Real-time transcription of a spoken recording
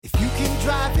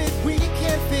drive it, we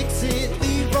can fix it.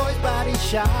 Leroy's Body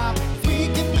Shop. We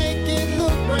can make it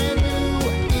look brand new.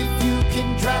 If you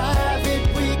can drive it,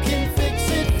 we can fix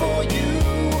it for you.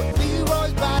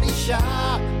 Leroy's Body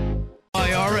Shop.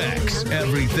 IRX,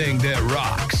 everything that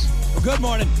rocks. Good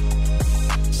morning.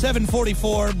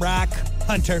 7:44, Brock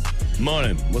Hunter.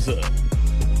 Morning. What's up?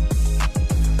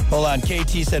 Hold on.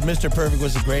 KT said Mr. Perfect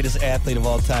was the greatest athlete of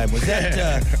all time. Was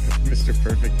that... Mr.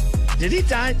 Perfect. Did he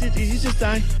die? Did he just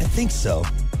die? I think so.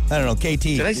 I don't know. KT,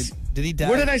 did he die?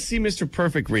 Where did I see Mr.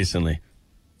 Perfect recently?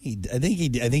 I think he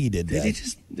did die.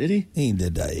 Did he? He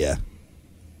did die, yeah.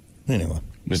 Anyway.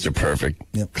 Mr. Perfect.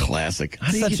 Yep. Classic.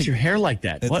 How do you get your hair like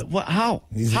that? What? How?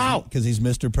 How? Because he's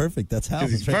Mr. Perfect. That's how.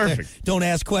 'Cause he's right perfect. there. Don't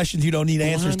ask questions you don't need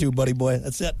answers to, buddy boy.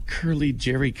 That's it. Curly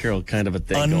Jerry curl kind of a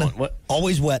thing going. What?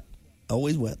 Always wet.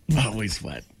 Always wet. Always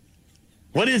wet.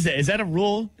 What is it? Is that a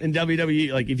rule in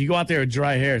WWE? Like, if you go out there with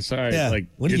dry hair, sorry, like,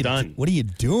 you're done. What are you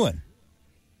doing?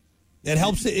 It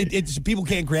helps. It's people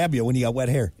can't grab you when you got wet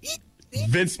hair.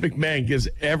 Vince McMahon gives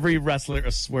every wrestler a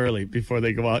swirly before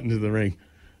they go out into the ring.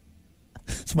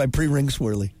 It's my pre-ring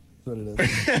swirly. That's what it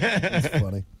is. That's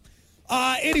funny.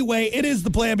 Anyway, it is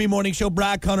the Plan B Morning Show.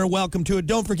 Brock Hunter, welcome to it.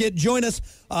 Don't forget, join us.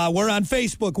 We're on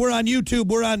Facebook. We're on YouTube.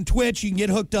 We're on Twitch. You can get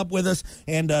hooked up with us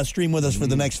and stream with us for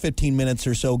the next 15 minutes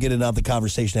or so. Get into the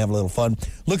conversation, have a little fun.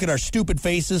 Look at our stupid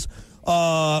faces.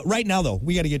 Right now, though,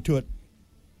 we got to get to it.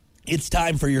 It's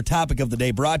time for your topic of the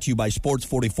day, brought to you by Sports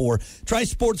 44. Try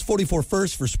Sports 44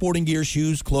 first for sporting gear,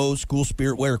 shoes, clothes, school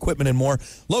spirit wear, equipment, and more.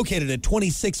 Located at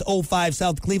 2605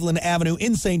 South Cleveland Avenue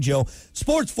in St. Joe.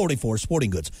 Sports 44, sporting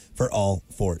goods for all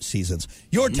 4 seasons.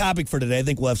 Your topic for today, I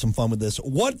think we'll have some fun with this.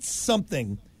 What's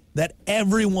something that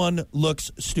everyone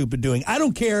looks stupid doing? I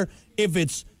don't care if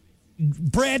it's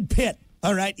Brad Pitt,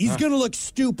 all right? He's going to look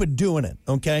stupid doing it,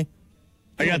 okay?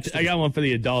 I got one for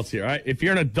the adults here, all right? If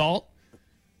you're an adult,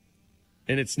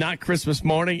 and it's not Christmas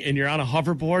morning and you're on a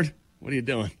hoverboard, what are you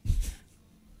doing? Do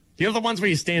you have the ones where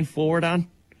you stand forward on?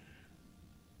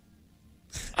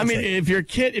 I mean, if you're a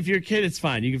kid, it's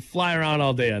fine. You can fly around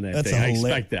all day on that thing. I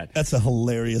expect that. That's a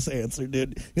hilarious answer,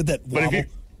 dude. Get that wobble.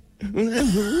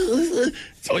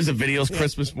 It's always the videos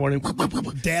Christmas morning.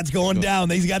 Dad's going down.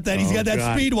 He's got that. He's got that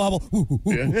God. speed wobble.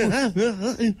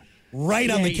 Right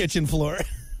on the kitchen floor.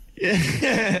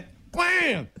 Yeah.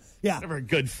 Wham! Yeah. Never a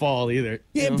good fall either.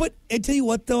 Yeah, but I tell you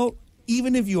what, though,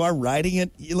 even if you are riding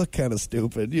it, you look kind of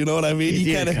stupid. You know what I mean?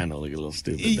 You kind of look a little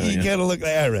stupid, don't you? You kind of look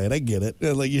like, all right, I get it.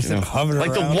 Like you're still hovering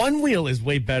like around. the one wheel is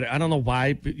way better. I don't know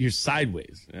why, but you're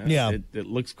sideways. Yeah. It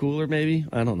looks cooler, maybe.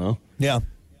 I don't know. Yeah.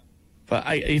 But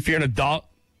if you're an adult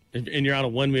and you're on a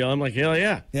one wheel, I'm like, hell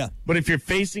yeah. Yeah. But if you're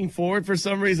facing forward for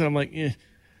some reason, I'm like,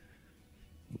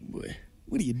 boy.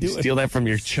 What are you doing? Steal that from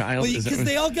your child? Because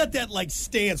they all got that like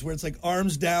stance where it's like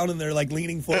arms down and they're like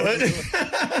leaning forward. You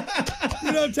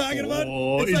know what I'm talking about?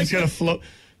 Oh, it's you're like just going to float.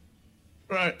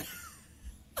 Right.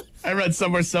 I read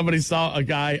somewhere somebody saw a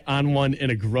guy on one in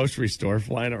a grocery store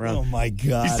flying around. Oh, my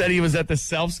God. He said he was at the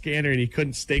self-scanner and he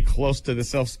couldn't stay close to the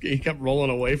self-scanner. He kept rolling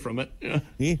away from it.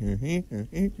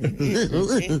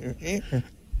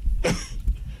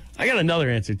 I got another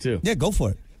answer, too. Yeah, go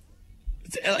for it.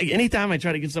 It's like anytime I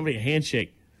try to give somebody a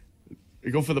handshake,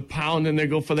 they go for the pound and they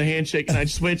go for the handshake, and I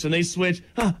switch and they switch.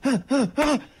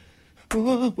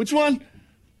 Which one?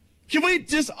 Can we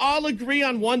just all agree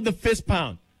on one? The fist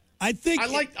pound. I think I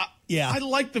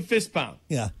like the fist pound.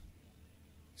 Yeah.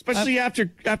 Especially after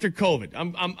COVID.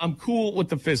 I'm cool with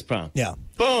the fist pound. Yeah.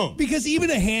 Boom. Because even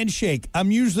a handshake,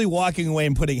 I'm usually walking away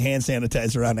and putting hand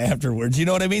sanitizer on afterwards. You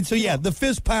know what I mean? So yeah, the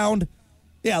fist pound.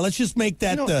 Yeah, let's just make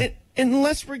that.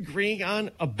 Unless we're agreeing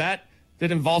on a bet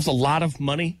that involves a lot of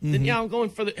money, then I'm going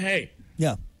for the, hey.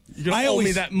 Yeah. You're going to owe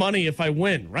me that money if I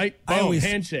win, right? Boom,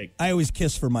 handshake. I always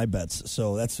kiss for my bets,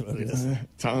 so that's what it is.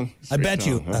 Tongue. I bet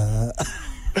tongue, you. Huh?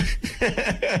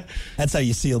 That's how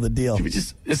you seal the deal. Can we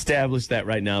just establish that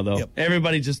right now, though? Yep.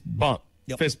 Everybody just bump.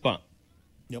 Yep. Fist bump.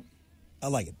 Yep. I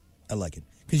like it.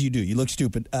 Because you do. You look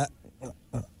stupid. I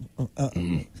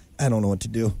don't know what to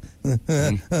do.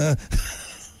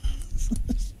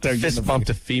 Fist bumped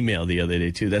a female the other day,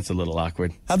 too. That's a little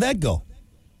awkward. How'd that go?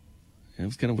 It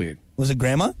was kind of weird. Was it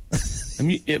Grandma?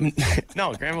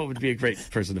 No, Grandma would be a great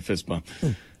person to fist bump.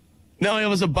 No, it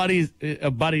was a buddy's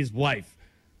wife.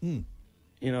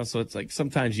 You know, so it's like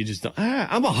sometimes you just don't.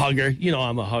 I'm a hugger. You know,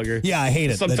 I'm a hugger. Yeah, I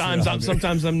hate it.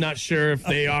 Sometimes I'm not sure if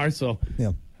they are. So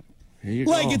yeah.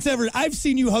 Like it's ever. I've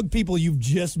seen you hug people you've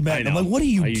just met. I'm like, what are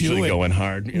you doing? Usually going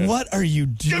hard. Yeah. What are you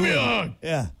doing? Give me a hug.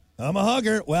 Yeah, I'm a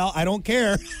hugger. Well, I don't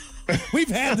care. We've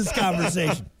had this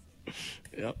conversation.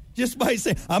 Yep. Just by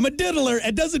saying I'm a diddler,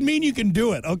 it doesn't mean you can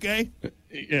do it. Okay.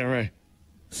 Yeah, right.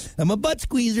 I'm a butt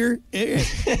squeezer. Hey.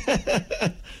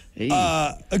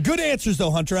 Good answers,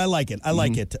 though, Hunter. I like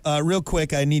it. Real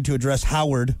quick, I need to address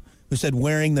Howard, who said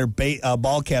wearing their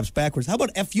ball caps backwards. How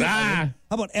about F you? How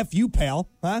about F you, pal?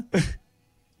 Huh?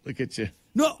 Look at you.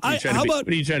 No, what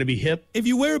are you trying to be hip? If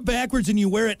you wear it backwards and you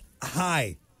wear it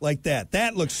high like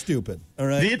that looks stupid. All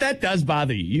right, that does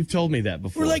bother you. You've told me that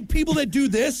before. Or like people that do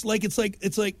this, it's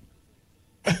like,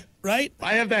 right?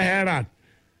 I have the hat on.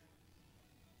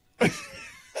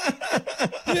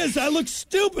 Yes, I look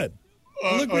stupid.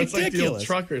 I look ridiculous. It's like the old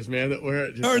truckers, man, that wear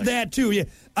it. That too, yeah.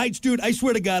 Dude, I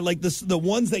swear to God, like this, the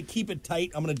ones that keep it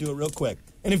tight. I'm gonna do it real quick.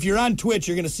 And if you're on Twitch,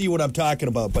 you're gonna see what I'm talking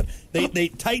about. But they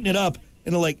tighten it up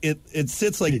and it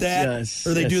sits like that,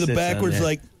 or they do the backwards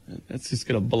like. That's just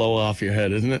gonna blow off your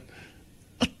head, isn't it?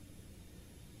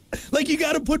 Like you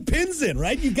got to put pins in,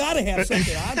 right? You got to have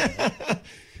something on there.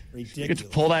 Ridiculous. You get to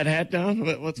pull that hat down.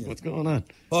 What's going on?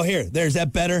 Oh, there's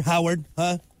that better, Howard?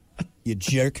 Huh? You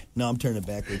jerk. No, I'm turning it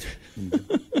backwards.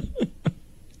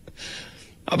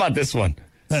 How about this one?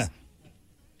 Huh.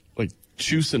 Like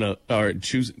chasing a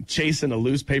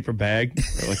loose paper bag,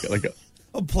 or like a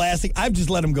plastic. I've just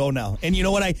let them go now. And you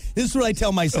know what? This is what I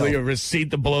tell myself. Like a receipt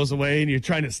that blows away, and you're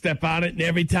trying to step on it, and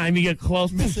every time you get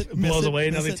close, it blows away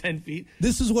another 10 feet.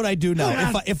 This is what I do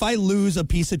now. If I lose a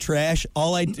piece of trash,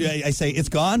 I say it's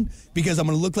gone because I'm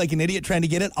going to look like an idiot trying to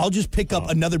get it. I'll just pick up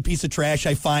another piece of trash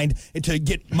I find to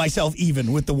get myself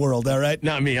even with the world. All right?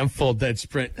 Not me. I'm full dead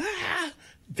sprint,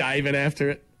 diving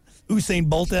after it. Usain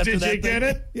Bolt after that. Did you get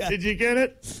it? Yeah. Did you get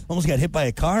it? Almost got hit by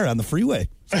a car on the freeway.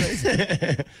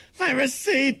 My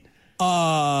receipt.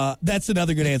 That's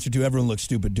another good answer too. Everyone looks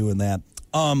stupid doing that.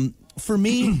 For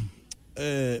me,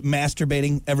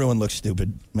 masturbating. Everyone looks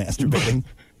stupid masturbating.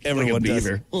 Everyone like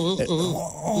does.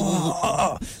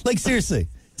 Like seriously.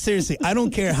 I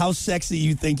don't care how sexy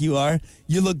you think you are.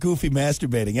 You look goofy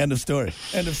masturbating. End of story.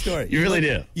 You really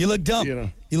do. You look dumb. You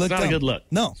look. It's not dumb. a good look.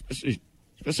 No,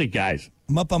 especially guys.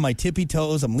 I'm up on my tippy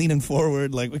toes. I'm leaning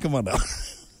forward. Like, come on now.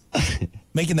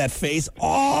 Making that face.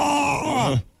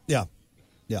 Oh, yeah.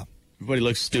 Everybody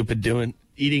looks stupid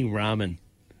eating ramen.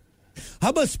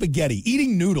 How about spaghetti?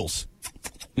 Eating noodles.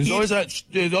 There's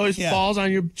always falls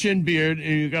on your chin beard, and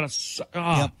you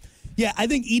gotta. Yeah, I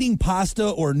think eating pasta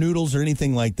or noodles or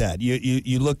anything like that.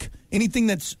 You look anything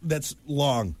that's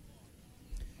long.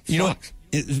 You know what?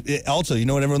 Also, you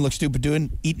know what everyone looks stupid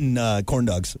doing? Eating corn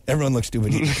dogs. Everyone looks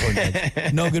stupid eating corn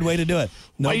dogs. No good way to do it.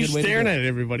 Why are you staring at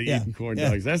everybody eating corn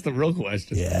dogs? That's the real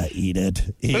question. Yeah, eat it.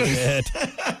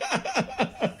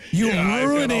 You're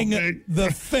ruining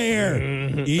the fair.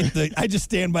 I just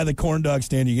stand by the corn dog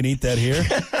stand. You can eat that here.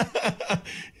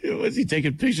 What's he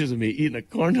taking pictures of me eating a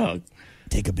corn dog?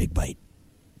 Take a big bite.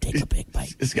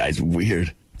 This guy's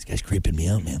weird. This guy's creeping me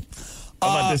out, man. How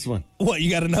about this one? What,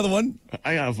 you got another one?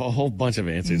 I got a whole bunch of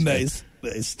answers. Nice.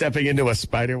 Stepping into a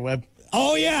spider web.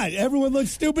 Oh, yeah. Everyone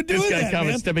looks stupid doing that,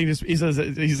 man.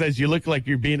 He says, you look like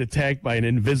you're being attacked by an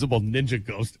invisible ninja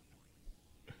ghost.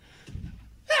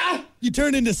 You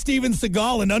turn into Steven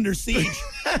Seagal in Under Siege.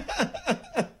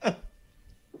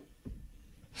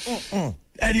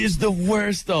 That is the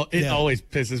worst, though. It always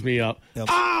pisses me off. Yep.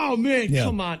 Oh, man,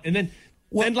 come on. And then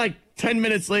like 10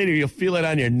 minutes later, you'll feel it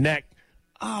on your neck.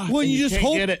 Well, you just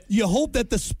hope that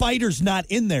the spider's not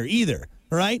in there either,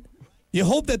 right? You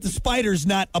hope that the spider's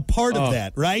not a part of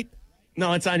that, right?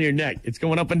 No, it's on your neck. It's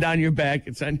going up and down your back.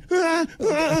 It's on.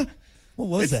 What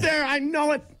was that? It's there. I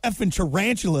know it. Effing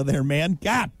tarantula there, man.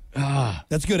 God.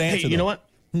 That's a good answer. Hey, you know what?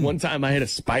 One time I had a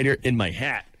spider in my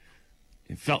hat.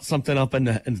 It felt something up in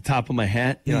the top of my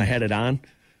hat. You know, I had it on.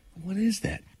 What is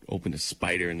that? Opened a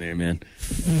spider in there, man.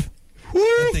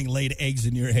 That thing laid eggs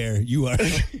in your hair.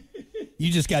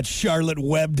 You just got Charlotte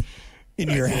webbed in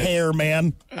your hair,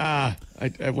 man. I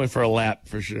went for a lap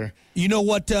for sure. You know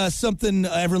what? Something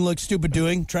everyone looks stupid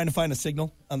doing? Trying to find a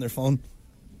signal on their phone.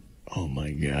 Oh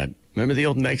my God! Remember the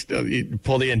old you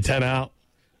pull the antenna out.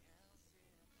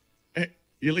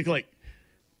 You look like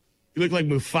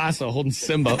Mufasa holding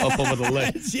Simba up over the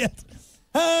leg. Yes.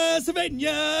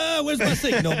 Savannah, where's my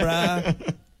signal, brah?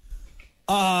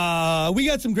 We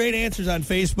got some great answers on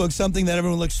Facebook. Something that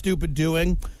everyone looks stupid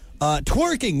doing.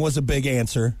 Twerking was a big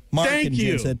answer. Mark and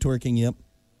Jen said twerking.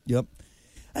 Yep.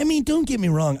 I mean, don't get me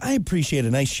wrong. I appreciate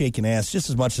a nice shaking ass just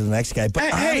as much as the next guy.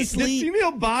 But honestly, the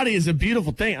female body is a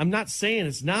beautiful thing. I'm not saying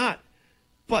it's not.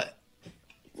 But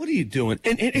what are you doing?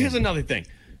 And here's another thing.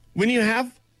 When you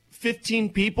have 15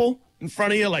 people in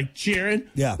front of you, like cheering,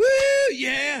 woo,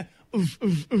 yeah, oof,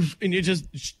 oof, oof, and you just,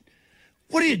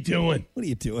 what are you doing? What are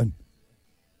you doing?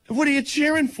 What are you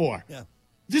cheering for? Yeah.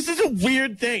 This is a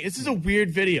weird thing. This is a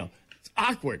weird video. It's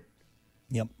awkward.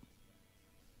 Yep.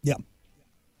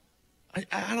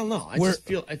 I don't know.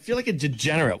 I feel like a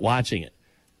degenerate watching it.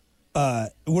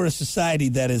 We're a society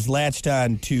that is latched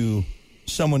on to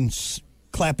someone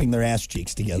clapping their ass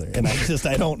cheeks together, and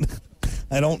I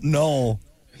don't know.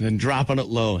 And then dropping it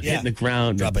low, hitting the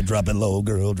ground. Drop it low,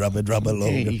 girl. Drop it low.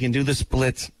 Hey, you can do the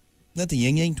splits. Is that the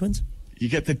Yin Yang Twins? You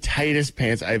get the tightest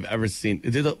pants I've ever seen.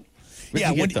 Where'd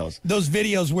you get those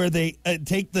videos where they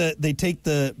take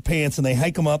the pants and they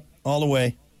hike them up all the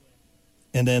way,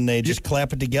 and then they just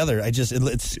clap it together.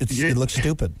 It looks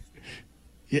stupid.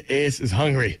 Your ass is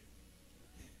hungry.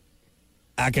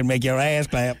 I can make your ass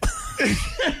clap.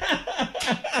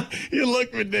 You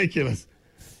look ridiculous.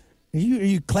 Are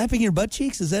you clapping your butt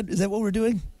cheeks? Is that what we're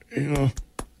doing? You know.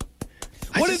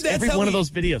 Every one of those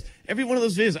videos,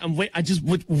 I just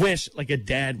would wish like a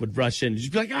dad would rush in and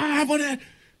just be like, I want to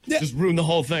just ruin the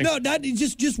whole thing. No, not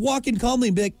just walk in calmly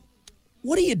and be like,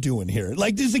 what are you doing here?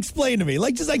 Like, just explain to me.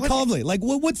 Like, just like calmly. Like,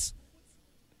 what's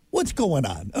going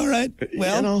on? All right.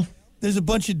 Well, there's a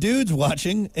bunch of dudes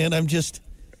watching, and I'm just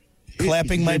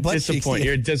clapping my butt cheeks.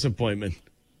 You're a disappointment.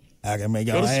 I can make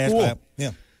your ass clap.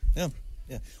 Yeah.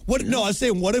 What? No, I was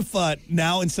saying, what if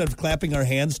now instead of clapping our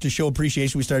hands to show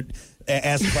appreciation, we start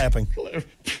ass clapping?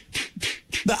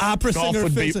 The opera singer.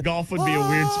 Golf would be a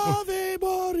weird sport.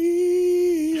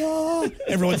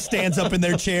 Everyone stands up in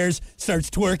their chairs, starts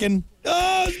twerking.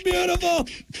 Oh, it's beautiful.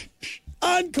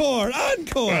 Encore.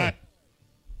 Right.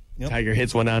 Yep. Tiger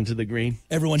hits one onto the green.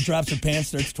 Everyone drops their pants,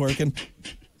 starts twerking.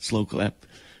 Slow clap.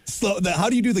 How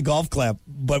do you do the golf clap,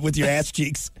 but with your ass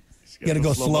cheeks? You got to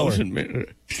go slower.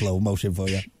 Slow motion for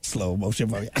you.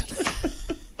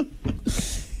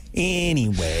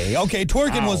 Anyway, okay,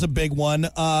 twerking was a big one.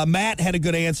 Matt had a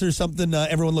good answer. Something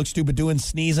everyone looks stupid doing,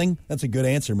 sneezing. That's a good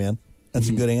answer, man. That's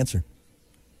a good answer.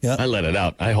 Yeah, I let it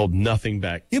out. I hold nothing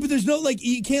back. Yeah, but there's no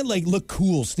you can't look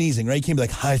cool sneezing, right? You can't be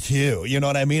like hi too. You know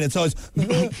what I mean? It's always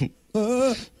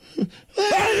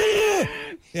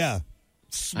yeah,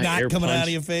 snot coming out of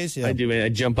your face. Yeah, I do. I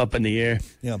jump up in the air.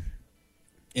 Yeah,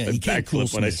 you can't cool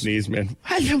when I sneeze, man.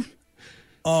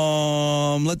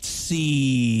 Let's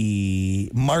see.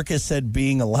 Marcus said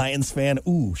being a Lions fan.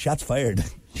 Ooh, shots fired.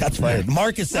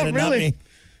 Marcus said it, not me.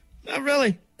 Not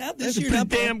really. Not this That's year.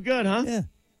 pretty damn good, huh? Yeah.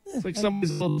 It's like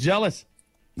somebody's a little jealous.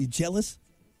 You jealous?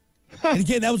 And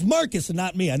again, that was Marcus and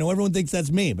not me. I know everyone thinks that's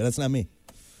me, but that's not me.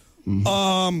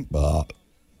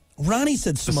 Ronnie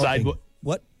said smoking.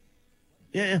 What?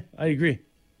 Yeah, I agree.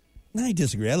 No, I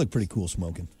disagree. I look pretty cool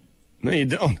smoking. No, you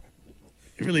don't.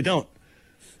 You really don't.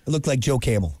 I look like Joe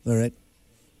Camel, all right?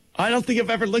 I don't think I've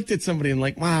ever looked at somebody and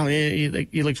like, wow, he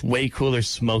looks way cooler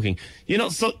smoking.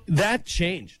 So that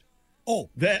changed. Oh.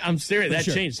 I'm serious.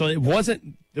 That changed. So it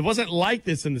wasn't like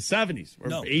this in the 70s or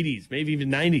 80s, maybe even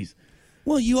 90s.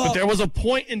 Well, but there was a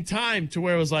point in time to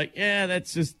where it was like, yeah,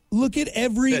 that's just. Look at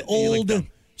every old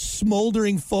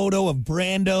smoldering photo of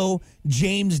Brando,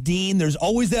 James Dean. There's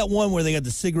always that one where they got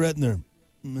the cigarette in their.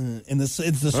 And it's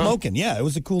the smoking. Yeah, it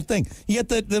was a cool thing. You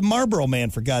got the Marlboro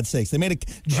Man, for God's sakes. They made a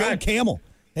Joe Camel.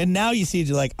 And now you see it,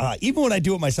 you're like, even when I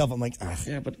do it myself, I'm like,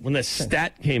 Yeah, but when the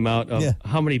stat came out of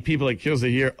how many people it kills a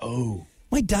year,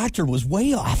 my doctor was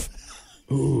way off.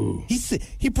 Ooh.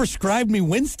 He prescribed me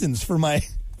Winston's for my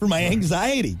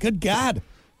anxiety. Good God.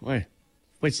 Wait,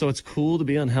 so it's cool to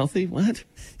be unhealthy? What?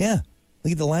 Yeah.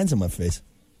 Look at the lines on my face.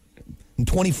 I'm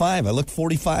 25. I look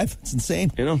 45. It's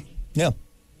insane. Yeah.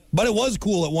 But it was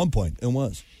cool at one point. It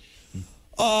was.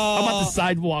 How about the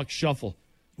sidewalk shuffle?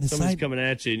 Somebody's coming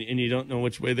at you, and you don't know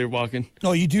which way they're walking.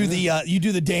 Oh, you do the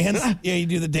dance. Yeah, you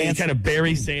do the dance. You kind of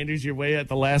Barry Sanders your way at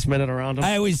the last minute around them.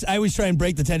 I always try and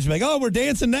break the tension. Like, we're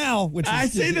dancing now. I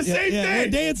say the same thing. We're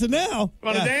dancing now.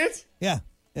 Want to dance? Yeah.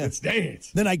 Let's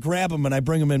dance. Then I grab them and I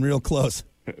bring them in real close.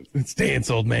 Let's dance,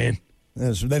 old man.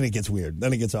 Then it gets weird.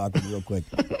 Then it gets awkward real quick.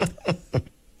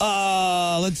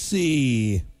 Let's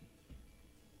see.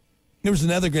 There was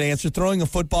another good answer. Throwing a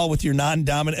football with your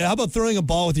non-dominant. How about throwing a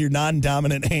ball with your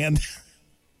non-dominant hand?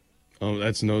 Oh,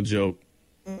 that's no joke.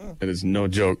 That is no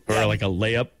joke. Or like a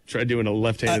layup. Try doing a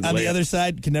left-handed layup. On the other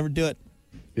side, can never do it.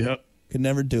 Yep. Could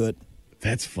never do it.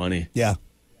 That's funny. Yeah.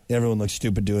 Everyone looks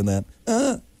stupid doing that.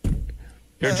 You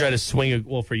ever try to swing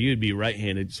for you, it'd be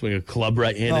right-handed. Swing a club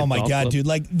right-handed. Oh, my God, dude.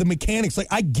 Like, the mechanics,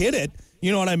 I get it.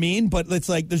 You know what I mean? But it's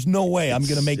like, there's no way I'm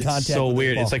going to make contact. It's so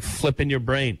weird. It's like flipping your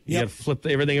brain. You got to flip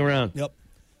everything around. Yep.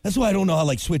 That's why I don't know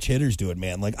how switch hitters do it,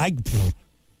 man. Like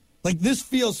this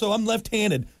feels, so I'm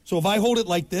left-handed. So if I hold it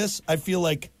like this, I feel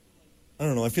like, I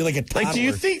don't know, I feel like a toddler. Do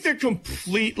you think they're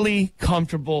completely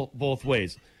comfortable both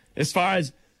ways? As far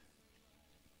as,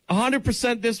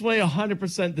 100% this way,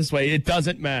 100% this way. It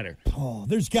doesn't matter. Oh,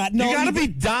 You got to be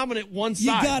dominant one side.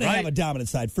 You got to right? have a dominant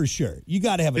side for sure. You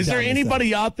got to have a Is there dominant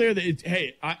anybody side. out there that,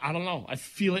 hey, I don't know. I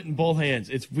feel it in both hands.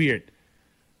 It's weird.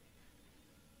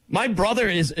 My brother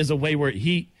is a way where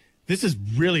this is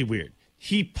really weird.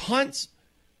 He punts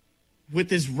with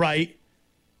his right,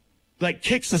 like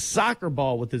kicks a soccer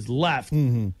ball with his left,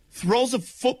 throws a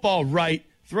football right,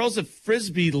 throws a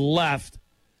frisbee left,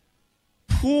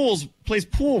 plays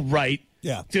pool right.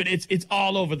 Yeah. Dude, it's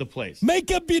all over the place. Make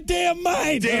up your damn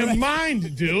mind. all Damn right?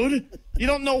 mind, dude. You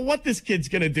don't know what this kid's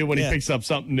going to do when Yeah. he picks up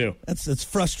something new. It's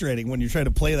frustrating when you're trying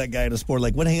to play that guy in a sport.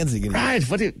 Like, what hands are he going to Right.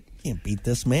 What do you... Can't beat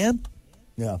this man.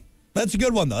 Yeah. That's a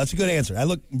good one, though. That's a good answer. I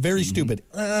look very stupid.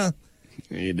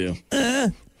 You do.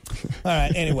 All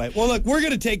right. Anyway, well, look, we're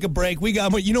going to take a break.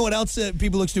 You know what else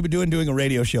people look stupid doing a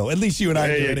radio show? At least you and I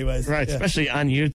do, anyways. Right. Yeah. Especially on YouTube.